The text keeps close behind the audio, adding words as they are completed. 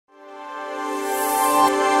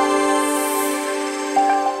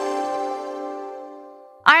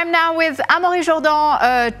I'm now with Amaury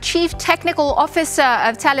Jourdan, Chief Technical Officer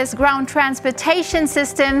of Thales Ground Transportation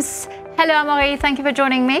Systems. Hello Amaury, thank you for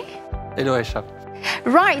joining me. Hello Aisha.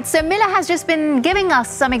 Right, so Miller has just been giving us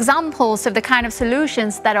some examples of the kind of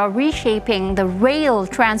solutions that are reshaping the rail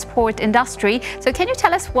transport industry. So can you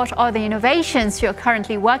tell us what are the innovations you're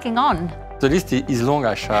currently working on? The list is long,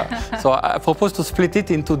 Aisha. So I propose to split it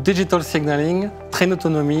into digital signaling, train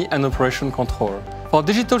autonomy and operation control. For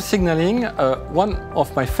digital signaling, one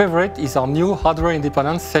of my favorites is our new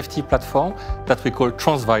hardware-independent safety platform that we call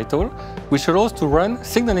TransVital, which allows to run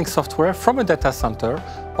signaling software from a data center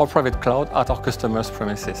or private cloud at our customers'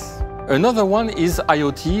 premises. Another one is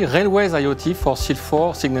IoT, Railways IoT for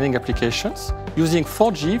SIL4 signaling applications, using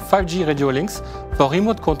 4G, 5G radio links for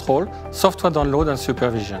remote control, software download and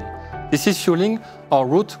supervision. This is fueling our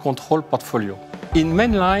route control portfolio. In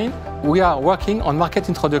mainline, we are working on market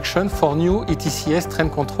introduction for new ETCS train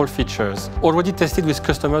control features, already tested with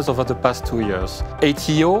customers over the past 2 years.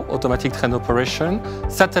 ATO, automatic train operation,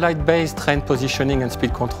 satellite-based train positioning and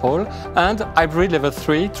speed control, and hybrid level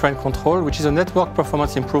 3 train control, which is a network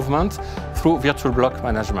performance improvement through virtual block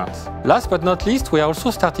management. Last but not least, we are also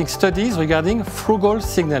starting studies regarding frugal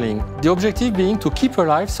signaling, the objective being to keep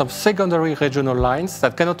alive some secondary regional lines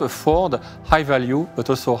that cannot afford high value but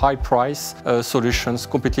also high price solutions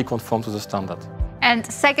completely conform to the standard. And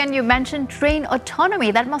second, you mentioned train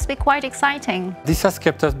autonomy. That must be quite exciting. This has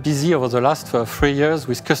kept us busy over the last 3 years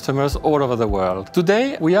with customers all over the world.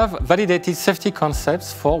 Today, we have validated safety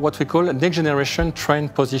concepts for what we call next-generation train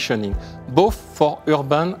positioning, both for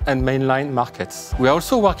urban and mainline markets. We are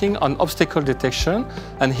also working on obstacle detection,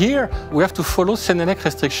 and here we have to follow CNNEC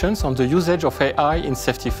restrictions on the usage of AI in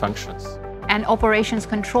safety functions. And operations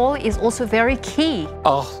control is also very key.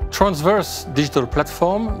 Our transverse digital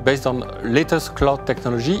platform, based on latest cloud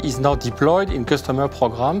technology, is now deployed in customer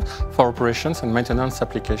programs for operations and maintenance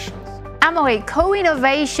applications. Amaury,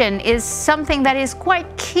 co-innovation is something that is quite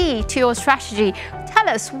key to your strategy. Tell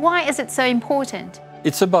us, why is it so important?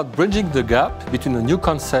 It's about bridging the gap between a new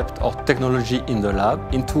concept or technology in the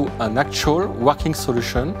lab into an actual working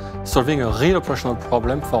solution, solving a real operational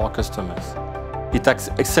problem for our customers. It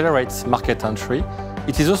accelerates market entry.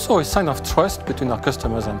 It is also a sign of trust between our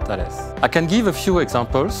customers and Thales. I can give a few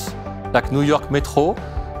examples, like New York Metro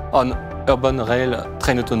on urban rail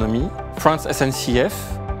train autonomy, France SNCF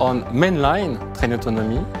on mainline train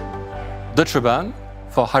autonomy, Deutsche Bahn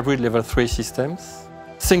for hybrid level 3 systems,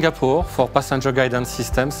 Singapore for passenger guidance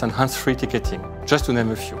systems and hands-free ticketing, just to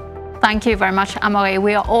name a few. Thank you very much, Amaury.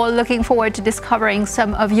 We are all looking forward to discovering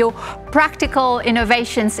some of your practical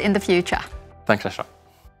innovations in the future. Thanks, Asha.